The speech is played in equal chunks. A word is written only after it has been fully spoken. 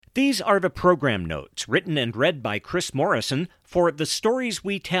These are the program notes written and read by Chris Morrison for The Stories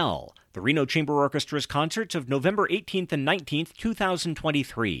We Tell, the Reno Chamber Orchestra's concerts of November 18th and 19th,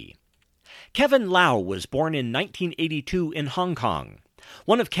 2023. Kevin Lau was born in 1982 in Hong Kong.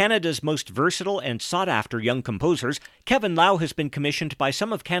 One of Canada's most versatile and sought-after young composers, Kevin Lau has been commissioned by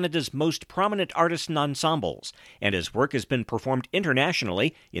some of Canada's most prominent artisan ensembles, and his work has been performed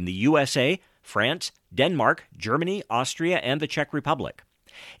internationally in the USA, France, Denmark, Germany, Austria, and the Czech Republic.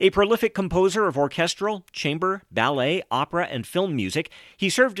 A prolific composer of orchestral, chamber, ballet, opera, and film music, he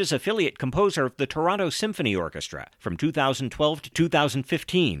served as affiliate composer of the Toronto Symphony Orchestra from 2012 to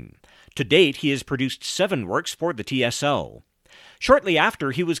 2015. To date, he has produced 7 works for the TSO. Shortly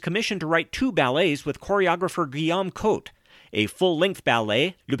after, he was commissioned to write 2 ballets with choreographer Guillaume Cote, a full-length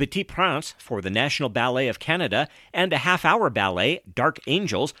ballet, Le Petit Prince, for the National Ballet of Canada, and a half-hour ballet, Dark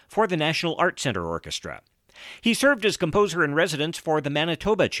Angels, for the National Art Centre Orchestra. He served as composer-in-residence for the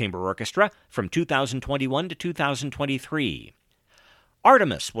Manitoba Chamber Orchestra from 2021 to 2023.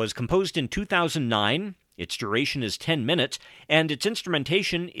 Artemis was composed in 2009. Its duration is 10 minutes, and its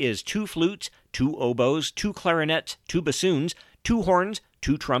instrumentation is 2 flutes, 2 oboes, 2 clarinets, 2 bassoons, 2 horns,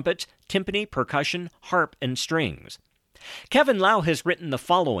 2 trumpets, timpani, percussion, harp, and strings. Kevin Lau has written the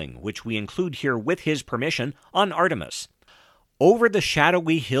following, which we include here with his permission, on Artemis. Over the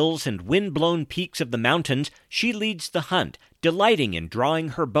shadowy hills and wind-blown peaks of the mountains, she leads the hunt, delighting in drawing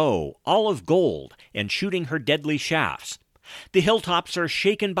her bow, all of gold, and shooting her deadly shafts. The hilltops are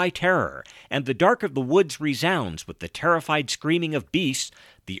shaken by terror, and the dark of the woods resounds with the terrified screaming of beasts.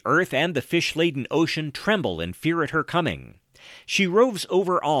 The earth and the fish-laden ocean tremble in fear at her coming. She roves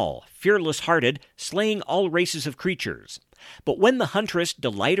over all, fearless-hearted, slaying all races of creatures. But when the huntress,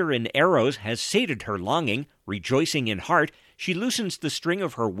 delighter in arrows, has sated her longing, rejoicing in heart, she loosens the string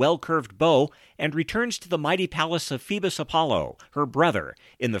of her well-curved bow and returns to the mighty palace of Phoebus Apollo, her brother,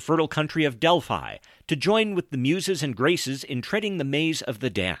 in the fertile country of Delphi, to join with the Muses and Graces in treading the maze of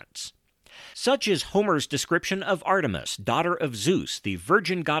the dance. Such is Homer's description of Artemis, daughter of Zeus, the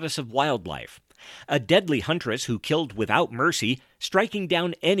virgin goddess of wildlife. A deadly huntress who killed without mercy, striking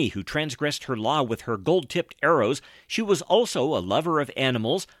down any who transgressed her law with her gold-tipped arrows, she was also a lover of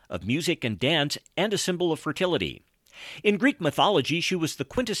animals, of music and dance, and a symbol of fertility. In Greek mythology, she was the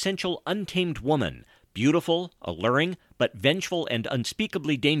quintessential untamed woman, beautiful, alluring, but vengeful and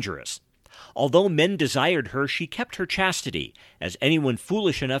unspeakably dangerous. Although men desired her, she kept her chastity, as anyone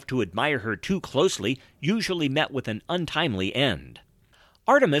foolish enough to admire her too closely usually met with an untimely end.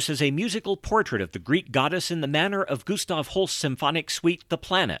 Artemis is a musical portrait of the Greek goddess in the manner of Gustav Holst's symphonic suite The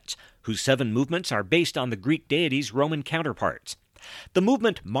Planets, whose 7 movements are based on the Greek deity's Roman counterparts. The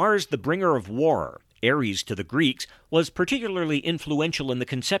movement Mars the Bringer of War, Ares to the Greeks, was particularly influential in the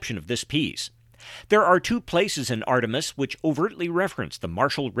conception of this piece. There are 2 places in Artemis which overtly reference the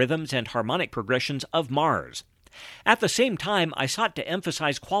martial rhythms and harmonic progressions of Mars. At the same time, I sought to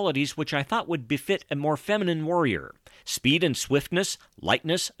emphasize qualities which I thought would befit a more feminine warrior: speed and swiftness,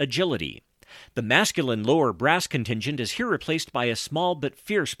 lightness, agility. The masculine lower brass contingent is here replaced by a small but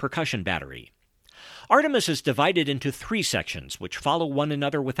fierce percussion battery. Artemis is divided into 3 sections which follow one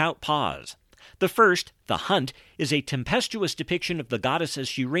another without pause. The first, The Hunt, is a tempestuous depiction of the goddess as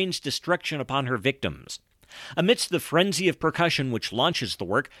she rains destruction upon her victims. Amidst the frenzy of percussion which launches the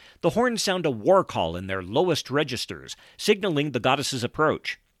work, the horns sound a war call in their lowest registers, signaling the goddess's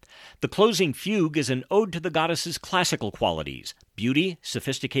approach. The closing fugue is an ode to the goddess's classical qualities, beauty,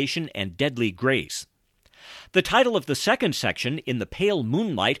 sophistication, and deadly grace. The title of the second section, In the Pale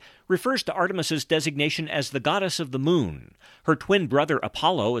Moonlight, refers to Artemis's designation as the goddess of the moon. Her twin brother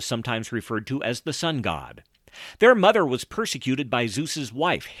Apollo is sometimes referred to as the sun god. Their mother was persecuted by Zeus's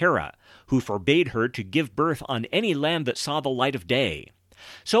wife, Hera, who forbade her to give birth on any land that saw the light of day.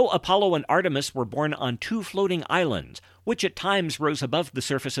 So Apollo and Artemis were born on 2 floating islands, which at times rose above the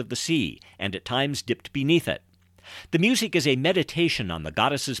surface of the sea, and at times dipped beneath it. The music is a meditation on the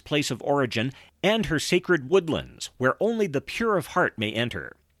goddess's place of origin and her sacred woodlands, where only the pure of heart may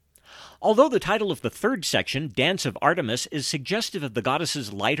enter. Although the title of the third section, Dance of Artemis, is suggestive of the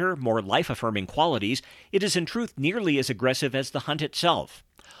goddess's lighter, more life-affirming qualities, it is in truth nearly as aggressive as the hunt itself.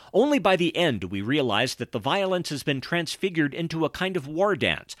 Only by the end do we realize that the violence has been transfigured into a kind of war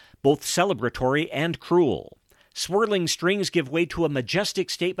dance, both celebratory and cruel. Swirling strings give way to a majestic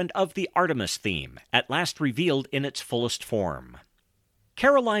statement of the Artemis theme, at last revealed in its fullest form.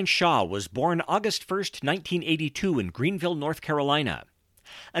 Caroline Shaw was born August 1, 1982 in Greenville, North Carolina.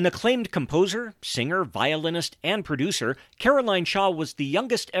 An acclaimed composer, singer, violinist, and producer, Caroline Shaw was the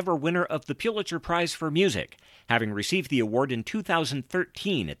youngest ever winner of the Pulitzer Prize for Music, having received the award in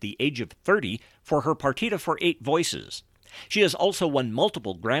 2013 at the age of 30 for her Partita for 8 Voices. She has also won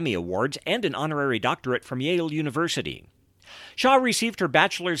multiple Grammy Awards and an honorary doctorate from Yale University. Shaw received her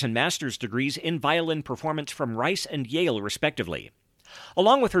bachelor's and master's degrees in violin performance from Rice and Yale, respectively.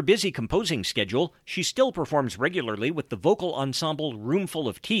 Along with her busy composing schedule, she still performs regularly with the vocal ensemble Roomful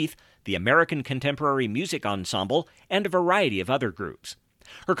of Teeth, the American Contemporary Music Ensemble, and a variety of other groups.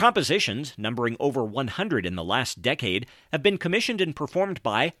 Her compositions, numbering over 100 in the last decade, have been commissioned and performed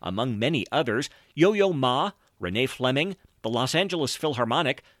by, among many others, Yo-Yo Ma, Renee Fleming, the Los Angeles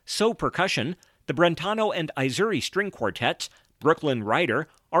Philharmonic, So Percussion, the Brentano and Izuri String Quartets, Brooklyn Rider,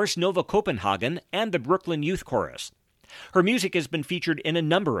 Ars Nova Copenhagen, and the Brooklyn Youth Chorus. Her music has been featured in a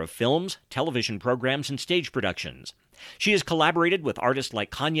number of films, television programs, and stage productions. She has collaborated with artists like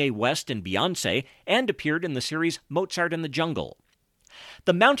Kanye West and Beyoncé and appeared in the series Mozart in the Jungle.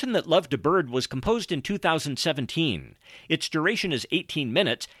 The Mountain That Loved a Bird was composed in 2017. Its duration is 18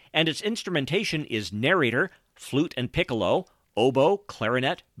 minutes, and its instrumentation is narrator, flute and piccolo, oboe,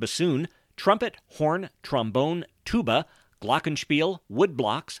 clarinet, bassoon, trumpet, horn, trombone, tuba, glockenspiel,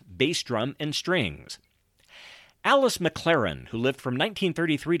 woodblocks, bass drum, and strings. Alice McLaren, who lived from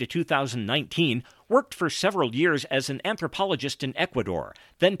 1933 to 2019, worked for several years as an anthropologist in Ecuador,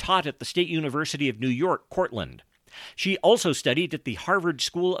 then taught at the State University of New York, Cortland. She also studied at the Harvard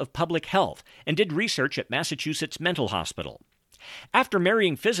School of Public Health and did research at Massachusetts Mental Hospital. After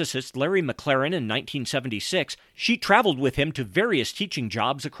marrying physicist Larry McLaren in 1976, she traveled with him to various teaching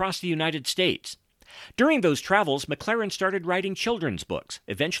jobs across the United States. During those travels, McLaren started writing children's books,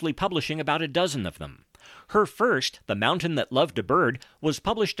 eventually publishing about a dozen of them. Her first, The Mountain That Loved a Bird, was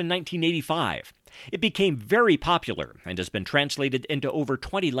published in 1985. It became very popular and has been translated into over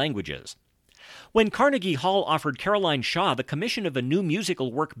 20 languages. When Carnegie Hall offered Caroline Shaw the commission of a new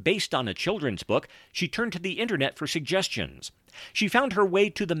musical work based on a children's book, she turned to the internet for suggestions. She found her way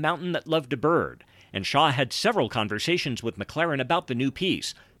to The Mountain That Loved a Bird, and Shaw had several conversations with McLaren about the new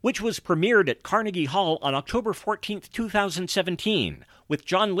piece, which was premiered at Carnegie Hall on October 14, 2017, with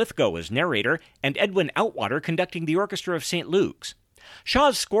John Lithgow as narrator and Edwin Outwater conducting the Orchestra of St. Luke's.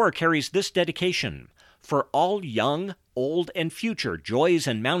 Shaw's score carries this dedication: "For all young, old, and future joys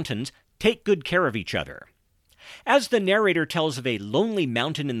and mountains, take good care of each other." As the narrator tells of a lonely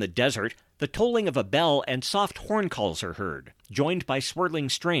mountain in the desert, the tolling of a bell and soft horn calls are heard, joined by swirling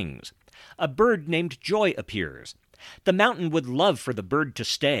strings. A bird named Joy appears. The mountain would love for the bird to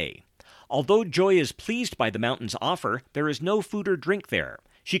stay. Although Joy is pleased by the mountain's offer, there is no food or drink there.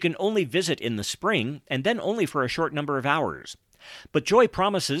 She can only visit in the spring, and then only for a short number of hours. But Joy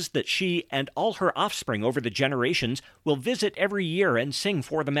promises that she and all her offspring over the generations will visit every year and sing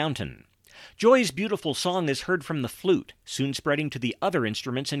for the mountain. Joy's beautiful song is heard from the flute, soon spreading to the other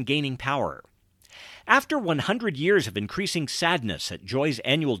instruments and gaining power. After 100 years of increasing sadness at Joy's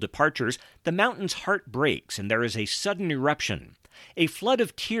annual departures, the mountain's heart breaks and there is a sudden eruption. A flood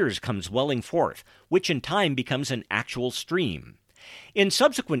of tears comes welling forth, which in time becomes an actual stream. In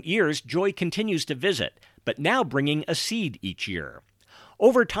subsequent years, Joy continues to visit, but now bringing a seed each year.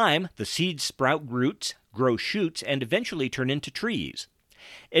 Over time, the seeds sprout roots, grow shoots, and eventually turn into trees.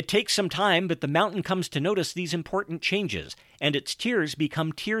 It takes some time, but the mountain comes to notice these important changes, and its tears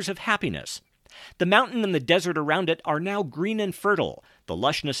become tears of happiness. The mountain and the desert around it are now green and fertile, the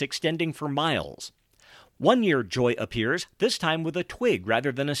lushness extending for miles. One year Joy appears, this time with a twig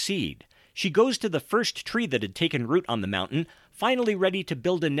rather than a seed. She goes to the first tree that had taken root on the mountain, finally ready to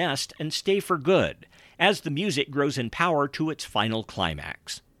build a nest and stay for good, as the music grows in power to its final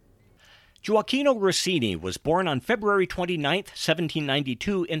climax. Gioacchino Rossini was born on February 29,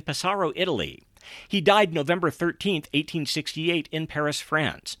 1792, in Pesaro, Italy. He died November 13, 1868, in Paris,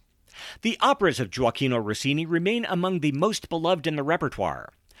 France. The operas of Gioacchino Rossini remain among the most beloved in the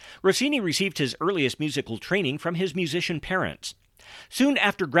repertoire. Rossini received his earliest musical training from his musician parents. Soon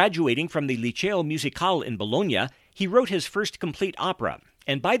after graduating from the Liceo Musicale in Bologna, he wrote his first complete opera,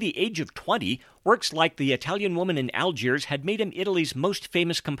 and by the age of 20, works like The Italian Woman in Algiers had made him Italy's most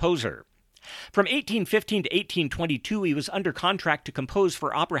famous composer. From 1815 to 1822, he was under contract to compose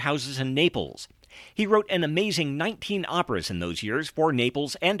for opera houses in Naples. He wrote an amazing 19 operas in those years for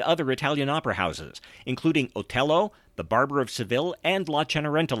Naples and other Italian opera houses, including Otello, The Barber of Seville, and La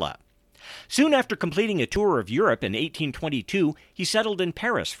Cenerentola. Soon after completing a tour of Europe in 1822, he settled in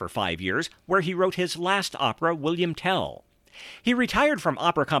Paris for 5 years, where he wrote his last opera, William Tell. He retired from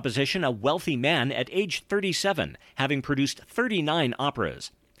opera composition a wealthy man at age 37, having produced 39 operas.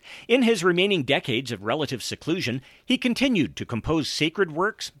 In his remaining decades of relative seclusion, he continued to compose sacred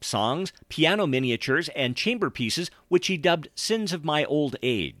works, songs, piano miniatures, and chamber pieces, which he dubbed Sins of My Old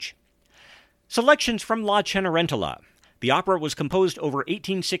Age. Selections from La Cenerentola. The opera was composed over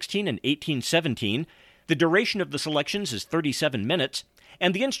 1816 and 1817. The duration of the selections is 37 minutes,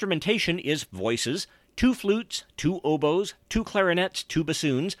 and the instrumentation is voices, 2 flutes, 2 oboes, 2 clarinets, 2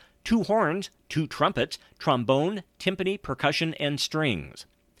 bassoons, 2 horns, 2 trumpets, trombone, timpani, percussion, and strings.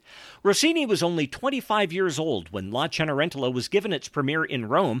 Rossini was only 25 years old when La Cenerentola was given its premiere in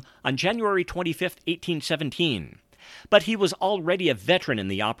Rome on January 25, 1817. But he was already a veteran in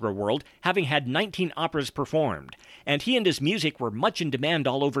the opera world, having had 19 operas performed, and he and his music were much in demand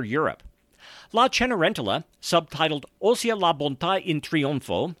all over Europe. La Cenerentola, subtitled Ossia la bontà in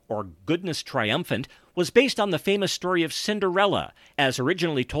trionfo, or Goodness Triumphant, was based on the famous story of Cinderella, as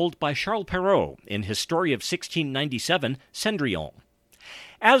originally told by Charles Perrault in his story of 1697, Cendrillon.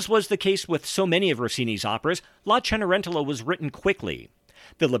 As was the case with so many of Rossini's operas, La Cenerentola was written quickly.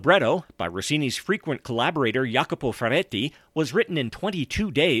 The libretto, by Rossini's frequent collaborator Jacopo Ferretti, was written in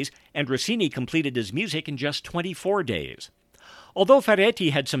 22 days, and Rossini completed his music in just 24 days. Although Ferretti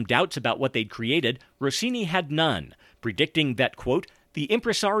had some doubts about what they'd created, Rossini had none, predicting that, quote, the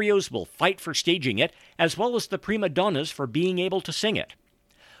impresarios will fight for staging it, as well as the prima donnas for being able to sing it.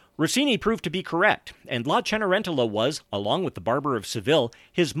 Rossini proved to be correct, and La Cenerentola was, along with The Barber of Seville,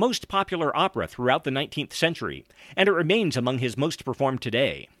 his most popular opera throughout the 19th century, and it remains among his most performed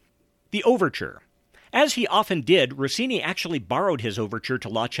today. The Overture. As he often did, Rossini actually borrowed his overture to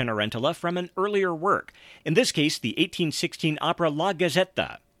La Cenerentola from an earlier work, in this case the 1816 opera La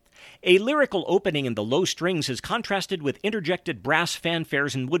Gazzetta. A lyrical opening in the low strings is contrasted with interjected brass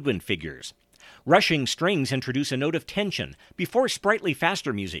fanfares and woodwind figures. Rushing strings introduce a note of tension before sprightly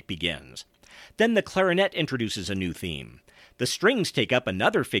faster music begins. Then the clarinet introduces a new theme. The strings take up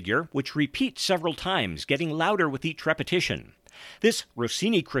another figure, which repeats several times, getting louder with each repetition. This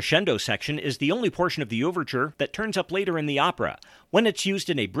Rossini crescendo section is the only portion of the overture that turns up later in the opera, when it's used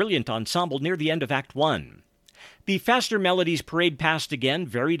in a brilliant ensemble near the end of Act 1. The faster melodies parade past again,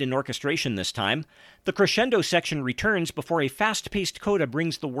 varied in orchestration this time. The crescendo section returns before a fast-paced coda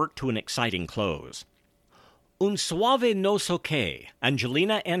brings the work to an exciting close. Un soave no so che,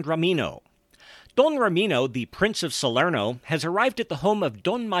 Angelina and Ramino. Don Ramino, the Prince of Salerno, has arrived at the home of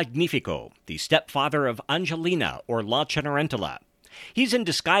Don Magnifico, the stepfather of Angelina, or La Cenerentola. He's in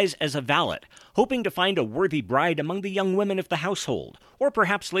disguise as a valet, hoping to find a worthy bride among the young women of the household, or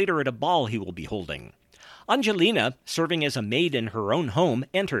perhaps later at a ball he will be holding. Angelina, serving as a maid in her own home,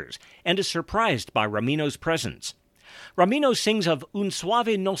 enters, and is surprised by Ramino's presence. Ramino sings of un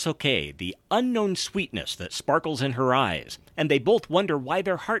suave no so che, the unknown sweetness that sparkles in her eyes, and they both wonder why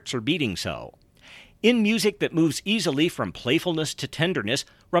their hearts are beating so. In music that moves easily from playfulness to tenderness,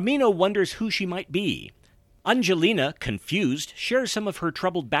 Ramino wonders who she might be. Angelina, confused, shares some of her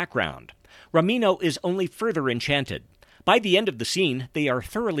troubled background. Ramino is only further enchanted. By the end of the scene, they are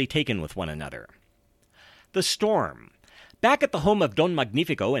thoroughly taken with one another. The Storm. Back at the home of Don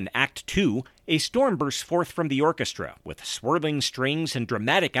Magnifico in Act 2, a storm bursts forth from the orchestra, with swirling strings and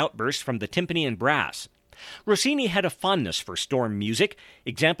dramatic outbursts from the timpani and brass. Rossini had a fondness for storm music.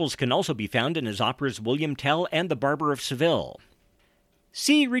 Examples can also be found in his operas William Tell and The Barber of Seville.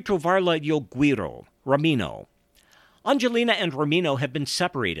 Si ritrovarla io guiro, Ramino. Angelina and Ramino have been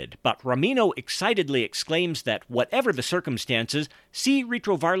separated, but Ramino excitedly exclaims that whatever the circumstances, si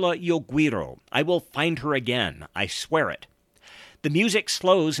ritrovarla io guiro, I will find her again, I swear it. The music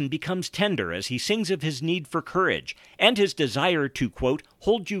slows and becomes tender as he sings of his need for courage and his desire to, quote,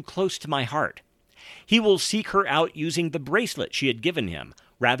 hold you close to my heart. He will seek her out using the bracelet she had given him,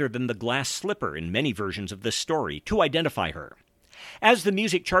 rather than the glass slipper in many versions of this story, to identify her. As the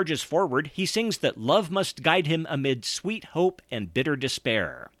music charges forward, he sings that love must guide him amid sweet hope and bitter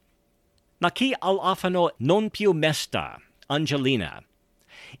despair. Naci all'afano non più mesta, Angelina.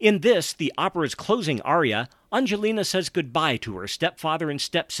 In this, the opera's closing aria, Angelina says goodbye to her stepfather and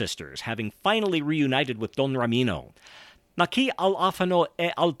stepsisters, having finally reunited with Don Ramino. Naci all'afano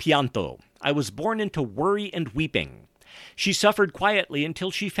e al pianto. I was born into worry and weeping. She suffered quietly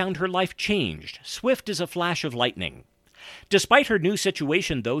until she found her life changed, swift as a flash of lightning. Despite her new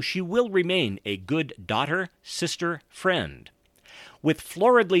situation, though, she will remain a good daughter, sister, friend. With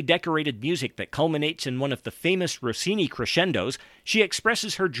floridly decorated music that culminates in one of the famous Rossini crescendos, she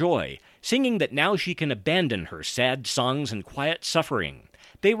expresses her joy, singing that now she can abandon her sad songs and quiet suffering.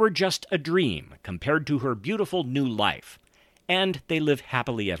 They were just a dream compared to her beautiful new life. And they live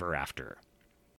happily ever after.